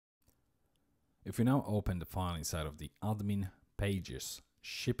If we now open the file inside of the admin pages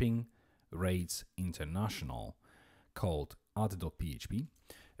shipping rates international called add.php,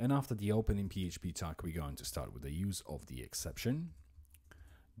 and after the opening PHP tag, we're going to start with the use of the exception.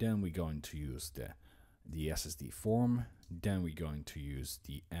 Then we're going to use the SSD form. Then we're going to use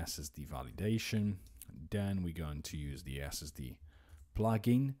the SSD validation. Then we're going to use the SSD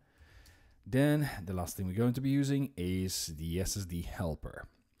plugin. Then the last thing we're going to be using is the SSD helper.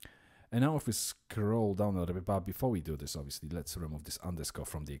 And now if we scroll down a little bit, but before we do this, obviously, let's remove this underscore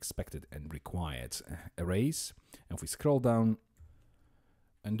from the expected and required arrays. And if we scroll down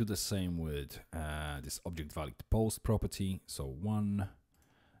and do the same with this object valid post property, so one,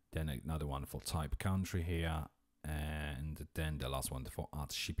 then another one for type country here, and then the last one for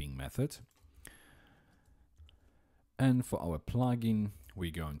add shipping method. And for our plugin, we're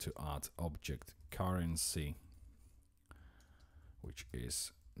going to add object currency, which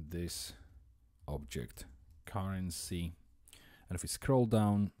is this object currency. And if we scroll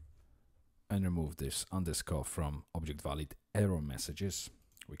down and remove this underscore from object valid error messages,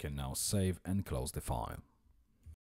 we can now save and close the file.